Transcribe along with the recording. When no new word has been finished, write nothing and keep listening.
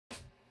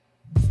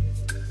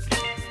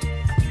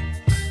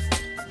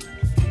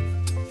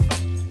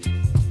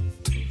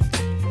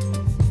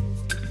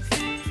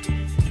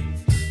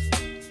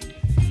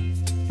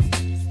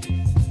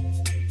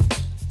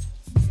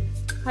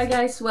Hi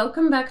guys,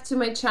 welcome back to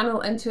my channel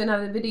and to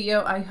another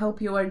video. I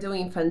hope you are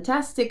doing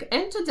fantastic,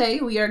 and today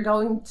we are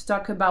going to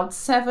talk about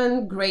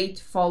 7 great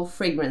fall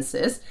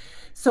fragrances.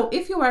 So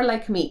if you are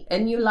like me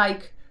and you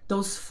like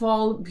those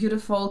fall,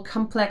 beautiful,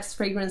 complex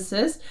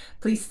fragrances,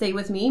 please stay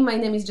with me. My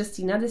name is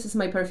Justina, this is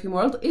my perfume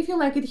world. If you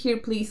like it here,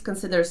 please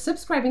consider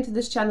subscribing to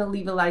this channel,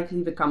 leave a like,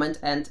 leave a comment,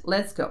 and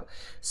let's go.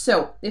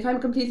 So if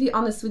I'm completely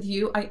honest with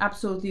you, I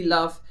absolutely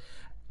love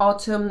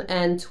autumn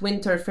and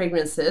winter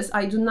fragrances.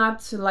 I do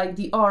not like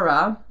the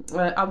aura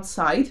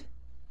outside.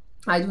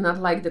 I do not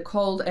like the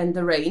cold and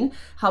the rain.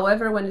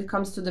 However, when it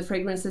comes to the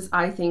fragrances,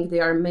 I think they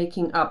are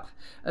making up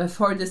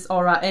for this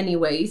aura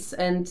anyways,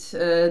 and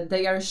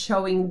they are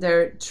showing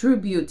their true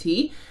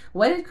beauty.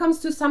 When it comes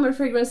to summer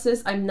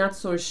fragrances, I'm not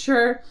so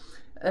sure.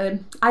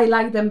 I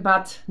like them,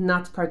 but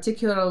not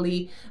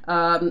particularly.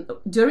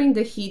 During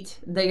the heat,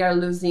 they are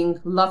losing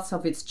lots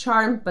of its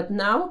charm, but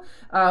now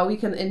we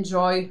can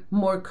enjoy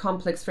more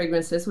complex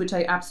fragrances, which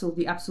I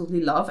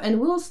absolutely love.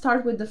 And we'll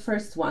start with the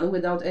first one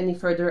without any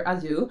further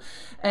ado.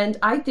 And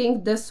I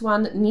think this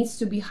one needs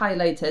to be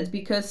highlighted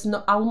because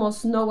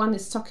almost no one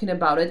is talking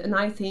about it. And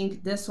I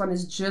think this one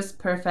is just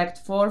perfect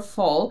for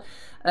fall.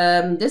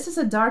 This is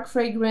a dark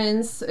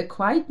fragrance,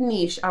 quite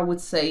niche, I would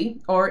say,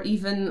 or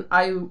even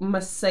I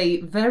must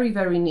say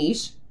very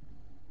niche.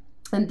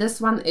 And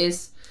this one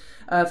is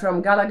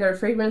from Gallagher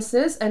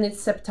Fragrances, and it's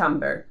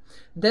Septamber.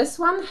 This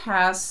one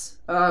has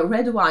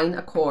red wine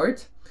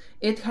accord,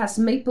 it has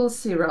maple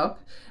syrup,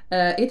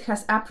 it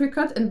has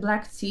apricot and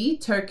black tea,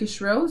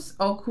 Turkish rose,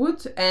 oak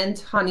wood, and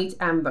honeyed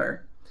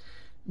amber.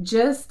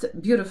 Just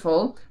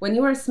beautiful. When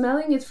you are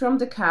smelling it from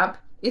the cap,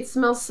 it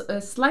smells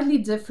slightly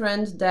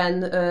different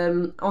than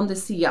on the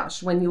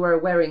sillage when you are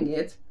wearing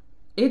it.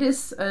 It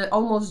is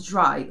almost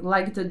dry,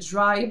 like the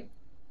dry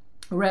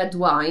red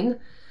wine,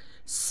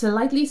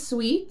 slightly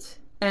sweet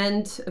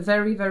and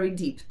very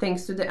deep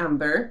thanks to the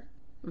amber.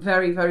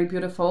 Very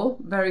beautiful,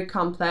 very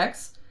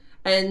complex,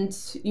 and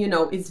you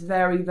know, it's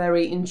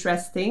very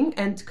interesting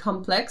and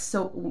complex.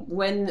 So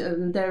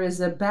when there is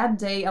a bad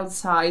day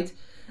outside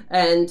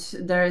and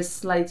there is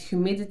slight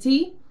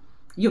humidity,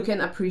 you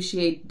can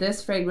appreciate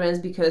this fragrance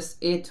because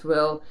it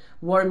will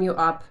warm you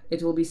up.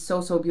 It will be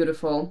so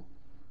beautiful.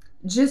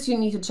 Just you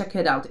need to check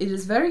it out. It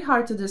is very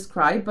hard to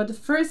describe, but the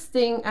first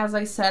thing, as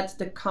I said,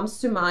 that comes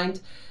to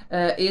mind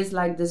is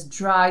like this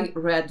dry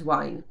red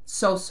wine.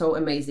 So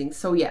amazing.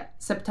 So yeah,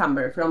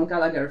 September from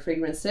Gallagher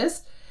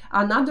Fragrances.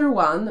 Another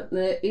one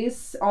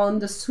is on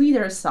the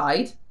sweeter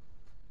side,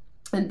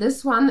 and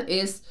this one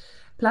is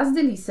Place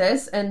des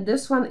Lices, and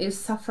this one is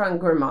Saffran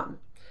Gourmand.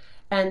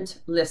 And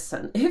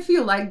listen, if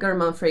you like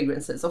Gourmand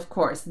fragrances, of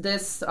course,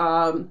 this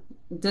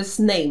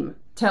name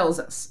tells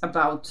us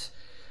about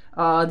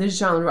the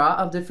genre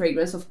of the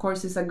fragrance. Of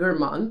course, it's a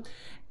Gourmand.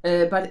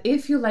 But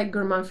if you like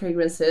Gourmand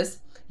fragrances,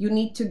 you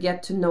need to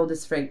get to know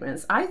this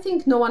fragrance. I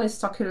think no one is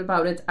talking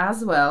about it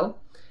as well,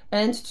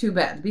 and too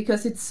bad,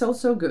 because it's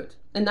so good.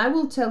 And I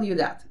will tell you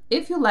that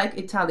if you like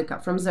Italica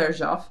from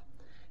Xerjoff,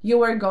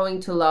 you are going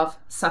to love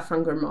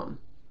Saffran Gourmand.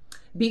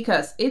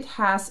 Because it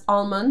has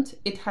almond,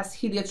 it has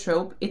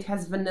heliotrope, it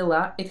has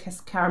vanilla, it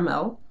has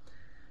caramel.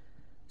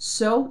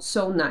 So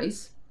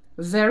nice,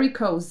 very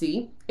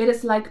cozy. It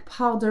is like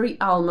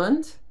powdery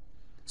almond,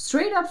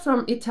 straight up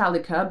from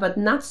Italica, but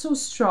not so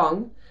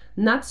strong,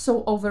 not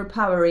so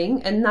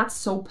overpowering, and not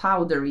so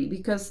powdery,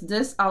 because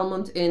this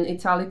almond in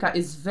Italica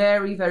is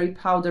very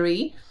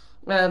powdery,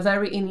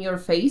 very in your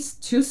face,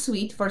 too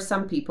sweet for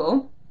some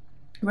people.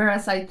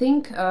 Whereas I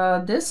think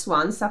this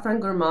one,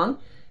 Saffran Gourmand,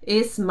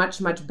 is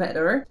much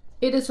better.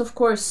 It is of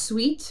course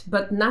sweet,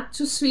 but not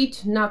too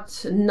sweet,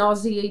 not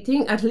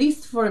nauseating, at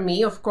least for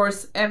me. Of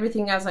course,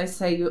 everything, as I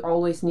say, you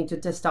always need to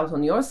test out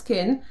on your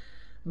skin,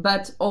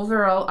 but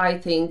overall I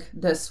think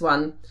this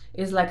one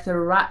is like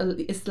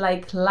it's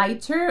like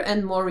lighter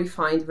and more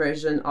refined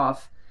version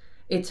of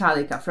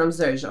Italica from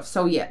Xerjoff.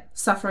 So yeah,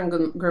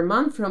 Saffran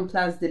Gourmand from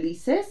Place des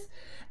Lices.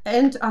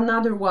 And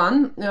another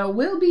one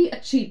will be a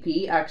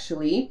cheapie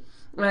actually.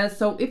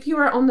 So if you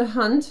are on the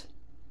hunt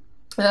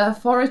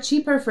for a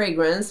cheaper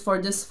fragrance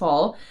for this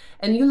fall,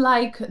 and you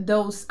like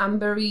those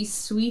ambery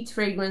sweet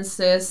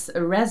fragrances,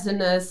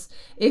 resinous,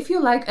 if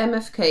you like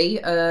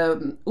MFK,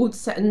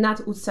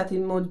 not Oud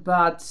Satin Mood,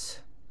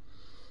 but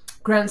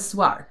Grand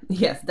Soir,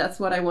 yes, that's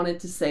what I wanted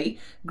to say,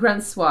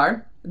 Grand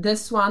Soir,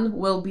 this one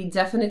will be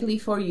definitely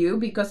for you,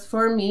 because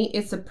for me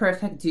it's a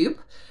perfect dupe.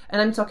 And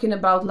I'm talking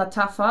about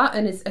Lattafa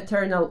and its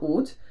Eternal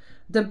Oud.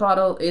 The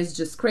bottle is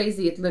just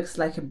crazy. It looks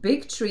like a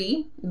big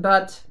tree,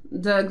 but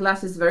the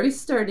glass is very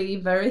sturdy,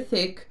 very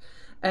thick,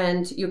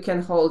 and you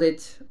can hold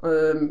it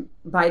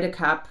by the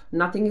cap.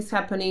 Nothing is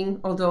happening,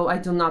 although I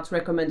do not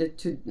recommend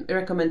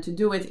to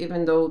do it,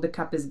 even though the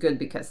cap is good,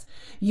 because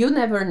you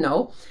never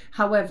know.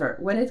 However,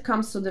 when it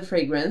comes to the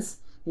fragrance,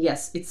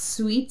 yes, it's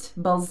sweet,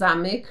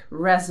 balsamic,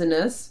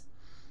 resinous.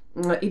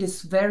 It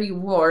is very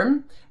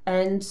warm,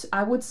 and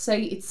I would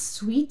say it's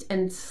sweet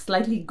and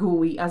slightly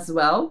gooey as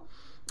well.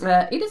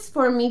 It is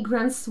for me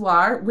Grand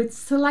Soir with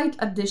slight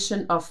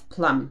addition of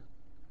plum,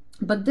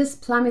 but this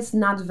plum is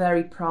not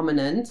very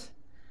prominent.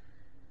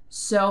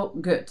 so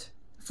good.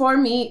 For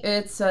me,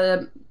 it's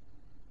a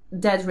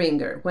dead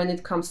ringer when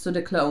it comes to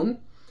the cologne.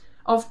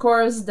 Of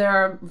course, there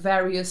are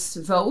various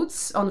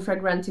votes on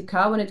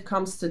Fragrantica when it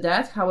comes to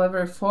that.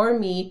 However, for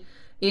me,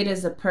 it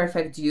is a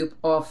perfect dupe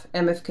of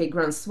MFK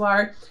Grand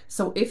Soir.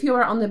 So if you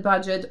are on a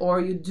budget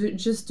or you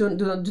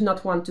do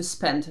not want to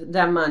spend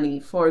that money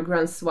for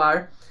Grand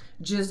Soir,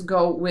 just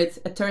go with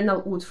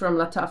Eternal Oud from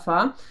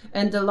Lattafa.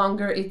 And the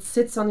longer it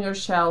sits on your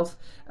shelf,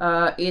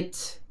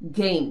 it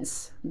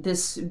gains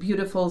this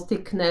beautiful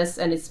thickness,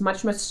 and it's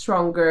much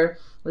stronger,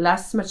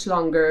 lasts much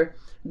longer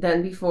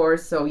than before.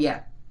 So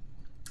yeah,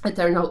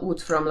 Eternal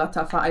Oud from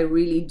Lattafa, I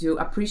really do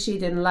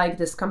appreciate and like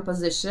this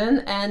composition.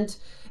 And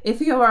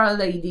if you are a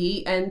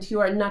lady and you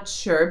are not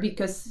sure,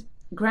 because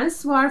Grand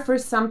Soir for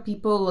some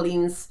people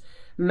leans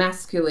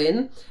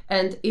masculine,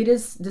 and it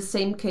is the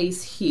same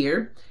case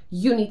here.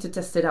 You need to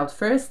test it out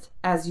first,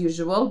 as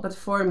usual, but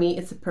for me,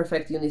 it's a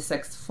perfect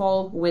unisex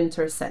fall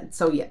winter scent.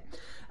 So yeah,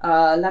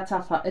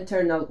 Lattafa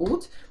Eternal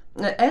Oud.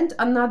 And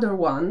another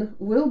one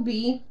will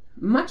be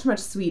much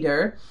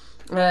sweeter,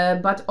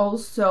 but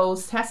also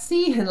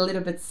sassy and a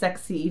little bit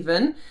sexy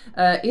even.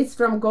 It's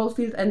from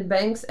Goldfield and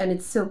Banks, and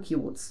it's Silky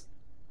Woods.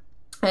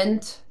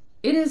 And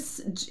it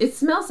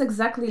smells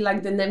exactly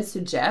like the name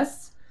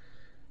suggests.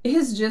 It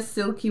is just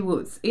Silky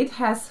Woods. It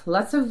has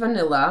lots of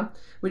vanilla,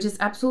 which is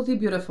absolutely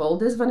beautiful.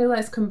 This vanilla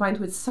is combined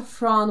with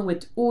saffron,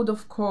 with oud,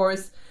 of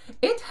course.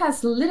 It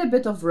has a little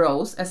bit of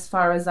rose, as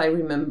far as I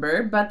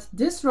remember, but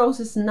this rose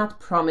is not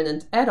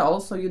prominent at all,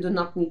 so you do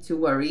not need to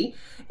worry.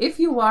 If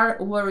you are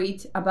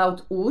worried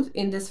about oud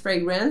in this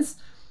fragrance,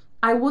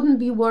 I wouldn't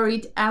be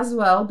worried as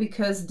well,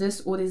 because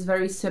this oud is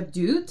very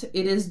subdued.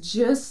 It is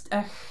just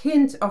a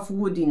hint of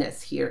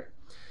woodiness here.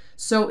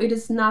 So it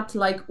is not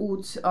like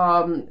oud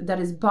that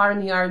is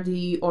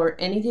barnyardy or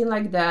anything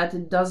like that.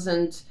 It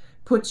doesn't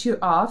put you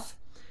off.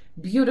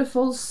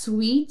 Beautiful,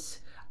 sweet,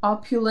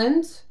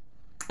 opulent,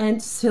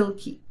 and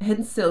silky.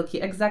 And silky,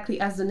 exactly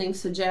as the name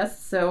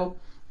suggests. So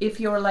if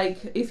you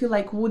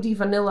like woody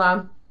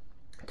vanilla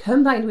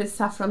combined with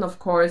saffron, of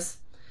course,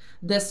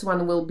 this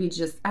one will be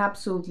just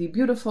absolutely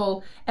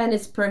beautiful, and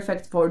it's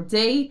perfect for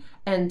day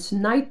and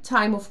night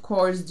time, of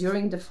course,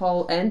 during the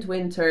fall and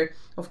winter.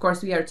 Of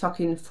course, we are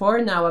talking for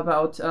now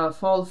about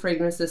fall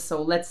fragrances,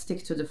 so let's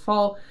stick to the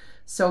fall.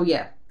 So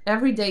yeah,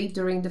 every day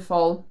during the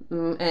fall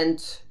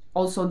and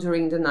also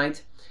during the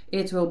night,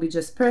 it will be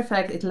just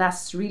perfect. It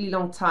lasts really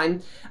long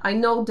time. I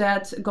know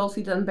that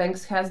Goldfield and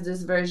Banks has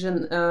this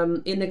version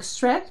in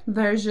extract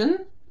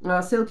version,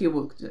 Silky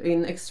Wood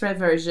in extract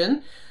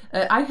version.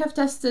 I have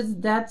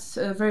tested that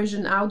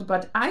version out,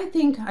 but I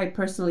think I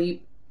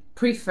personally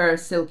prefer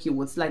Silky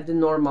Woods, like the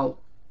normal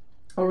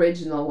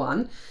original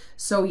one.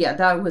 So yeah,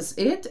 that was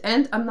it.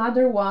 And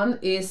another one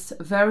is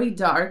very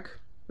dark,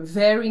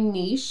 very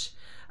niche,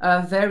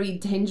 very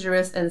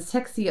dangerous and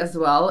sexy as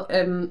well.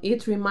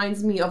 It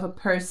reminds me of a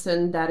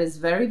person that is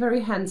very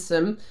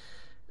handsome.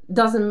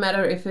 Doesn't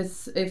matter if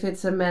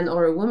it's a man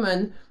or a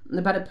woman,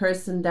 but a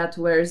person that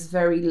wears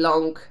very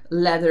long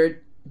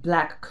leather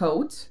black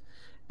coat,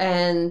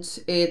 and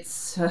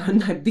it's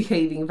not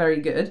behaving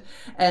very good.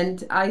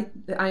 And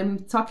I'm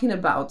talking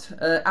about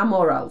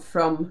Amoral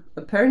from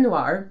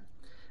Pernoire.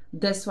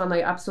 This one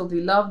I absolutely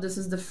love. This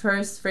is the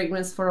first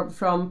fragrance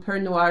from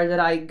Pernoire that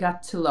I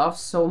got to love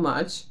so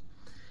much.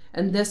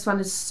 And this one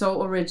is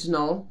so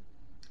original,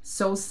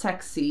 so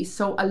sexy,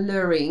 so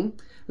alluring,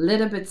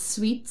 little bit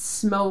sweet,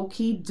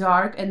 smoky,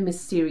 dark, and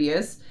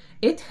mysterious.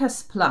 It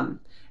has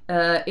plum.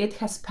 It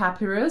has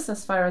papyrus,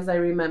 as far as I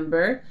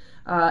remember.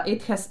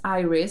 It has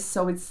iris,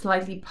 so it's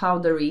slightly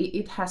powdery.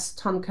 It has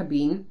tonka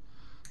bean.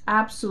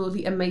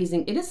 Absolutely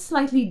amazing. It is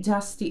slightly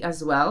dusty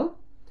as well.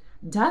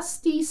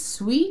 Dusty,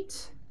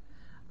 sweet,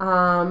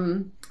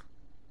 even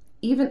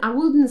I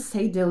wouldn't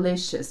say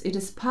delicious. It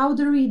is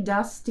powdery,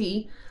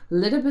 dusty,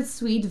 little bit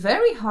sweet,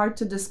 very hard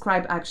to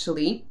describe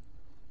actually.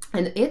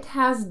 And it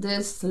has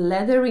this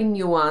leathery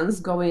nuance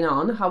going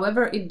on.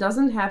 However, it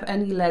doesn't have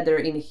any leather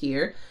in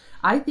here.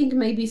 I think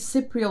maybe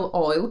cypriol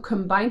oil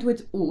combined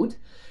with oud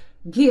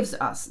gives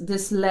us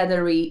this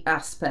leathery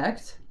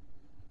aspect.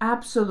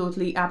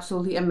 Absolutely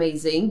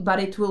amazing, but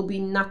it will be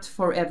not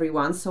for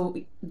everyone. So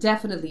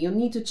definitely you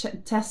need to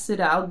test it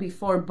out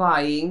before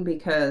buying,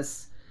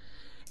 because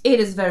it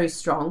is very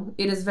strong.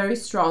 It is very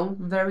strong,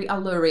 very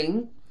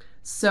alluring.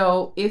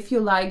 So if you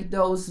like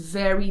those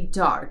very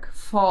dark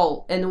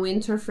fall and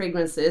winter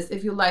fragrances,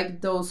 if you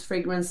like those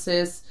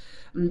fragrances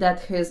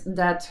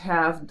that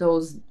have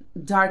those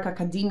dark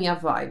academia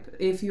vibe,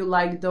 if you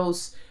like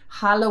those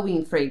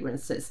Halloween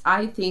fragrances,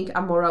 I think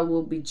Amoral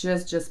will be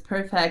just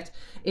perfect.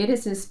 It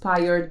is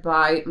inspired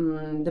by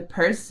the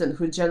person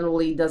who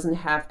generally doesn't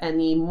have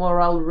any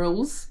moral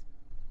rules.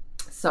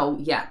 So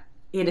yeah,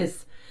 it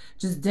is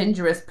just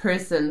dangerous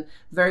person,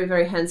 very,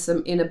 very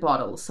handsome in a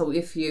bottle. So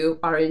if you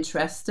are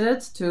interested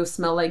to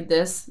smell like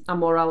this,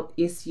 Amoral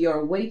is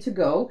your way to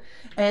go.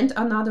 And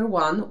another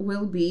one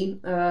will be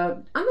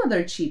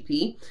another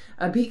cheapie,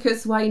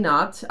 because why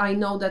not? I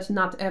know that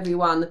not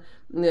everyone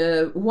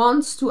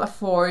wants to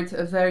afford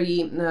a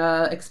very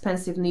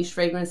expensive niche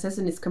fragrances,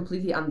 and it's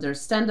completely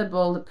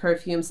understandable. The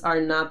perfumes are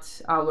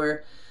not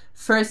our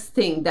first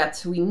thing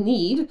that we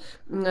need,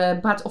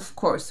 but of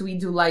course we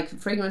do like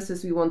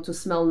fragrances. We want to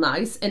smell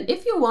nice, and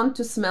if you want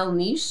to smell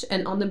niche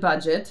and on the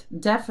budget,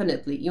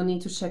 definitely you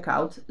need to check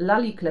out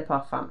Lalique Le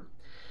Parfum.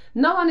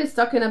 No one is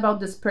talking about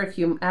this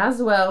perfume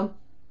as well,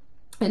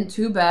 and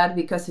too bad,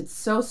 because it's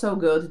so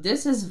good.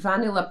 This is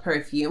vanilla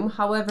perfume,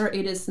 however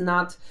it is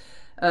not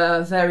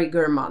very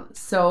gourmand.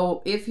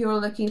 So if you're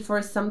looking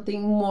for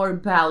something more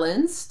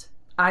balanced,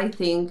 I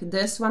think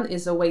this one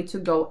is a way to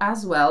go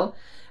as well.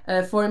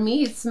 For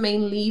me, it's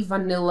mainly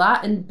vanilla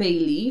and bay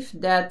leaf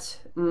that,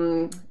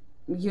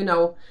 you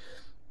know,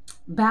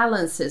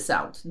 balances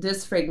out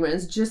this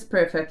fragrance just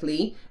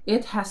perfectly.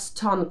 It has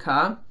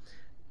tonka.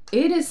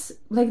 It is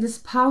like this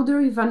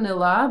powdery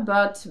vanilla,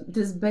 but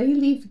this bay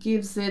leaf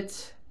gives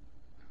it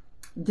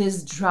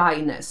this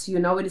dryness, you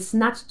know, it is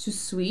not too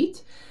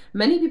sweet.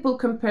 Many people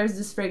compare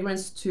this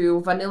fragrance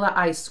to vanilla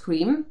ice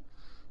cream.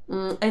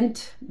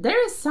 And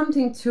there is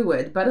something to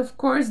it, but of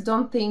course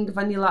don't think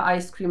vanilla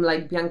ice cream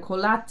like Bianco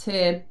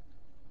Latte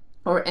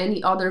or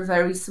any other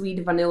very sweet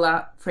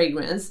vanilla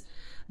fragrance.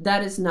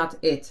 That is not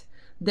it.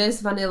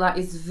 This vanilla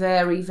is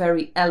very,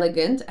 very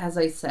elegant, as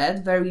I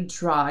said, very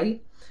dry,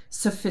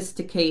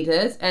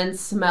 sophisticated, and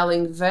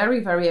smelling very,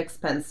 very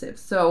expensive.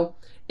 So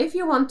if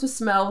you want to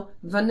smell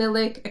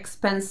vanillic,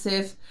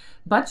 expensive,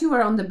 but you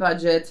are on the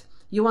budget,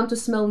 you want to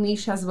smell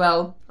niche as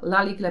well,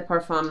 Lalique Le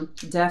Parfum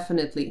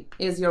definitely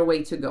is your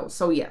way to go.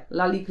 So yeah,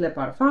 Lalique Le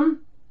Parfum.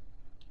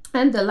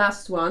 And the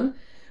last one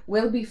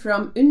will be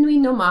from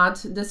Nuit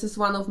Nomade. This is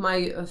one of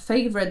my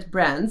favorite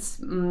brands,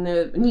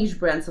 niche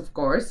brands of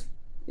course.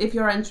 If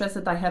you're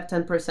interested, I have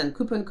 10%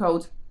 coupon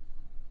code.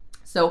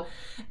 So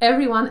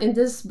everyone in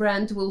this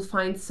brand will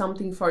find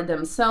something for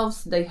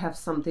themselves. They have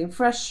something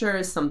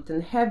fresher,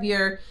 something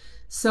heavier.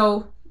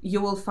 So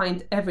you will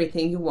find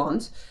everything you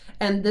want.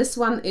 And this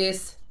one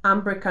is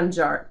Ambre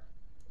Khandjar,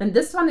 and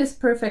this one is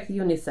perfect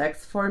unisex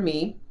for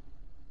me.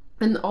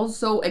 And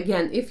also,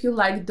 again, if you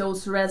like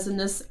those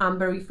resinous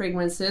ambery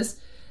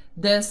fragrances,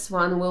 this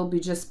one will be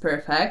just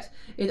perfect.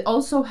 It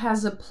also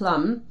has a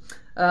plum.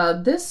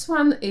 This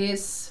one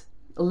is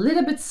a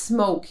little bit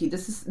smoky.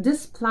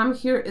 This plum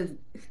here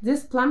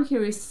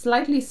is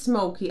slightly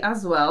smoky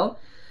as well.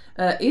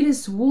 It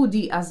is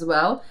woody as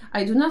well.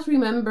 I do not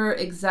remember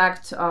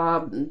exact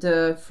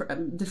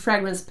the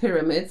fragrance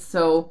pyramid,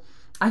 so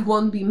I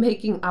won't be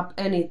making up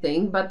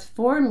anything, but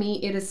for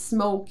me it is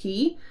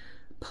smoky,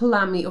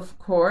 plummy of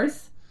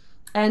course,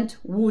 and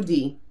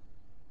woody.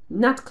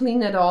 Not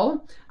clean at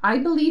all. I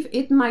believe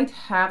it might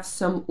have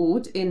some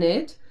oud in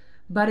it,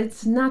 but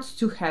it's not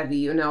too heavy,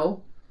 you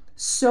know.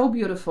 So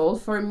beautiful.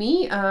 For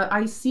me,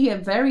 I see a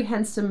very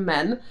handsome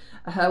man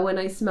when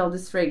I smell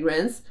this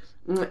fragrance.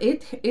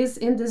 It is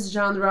in this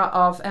genre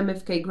of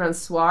MFK Grand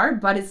Soir,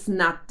 but it's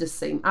not the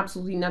same,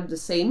 absolutely not the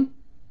same.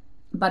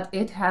 But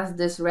it has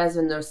this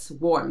resinous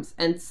warmth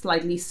and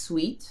slightly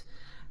sweet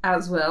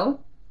as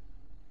well.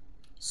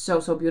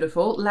 So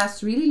beautiful.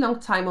 Lasts really long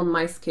time on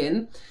my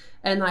skin,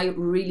 and I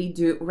really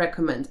do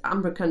recommend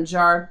Ambre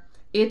Khandjar.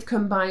 It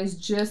combines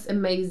just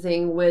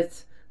amazing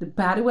with the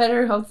bad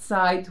weather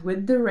outside,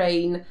 with the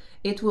rain.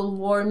 It will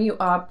warm you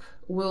up,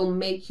 will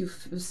make you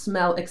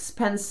smell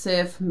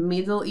expensive,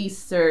 Middle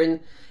Eastern.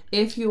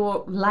 If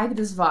you like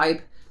this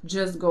vibe,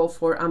 just go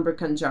for Ambre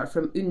Khandjar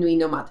from Nuit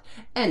Nomade.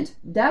 And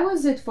that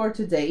was it for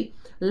today.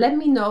 Let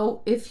me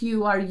know if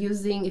you are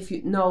using, if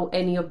you know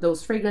any of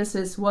those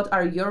fragrances, what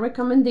are your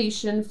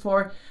recommendations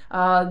for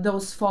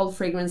those fall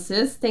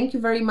fragrances. Thank you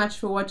very much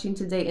for watching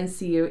today, and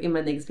see you in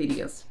my next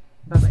videos.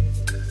 Bye bye.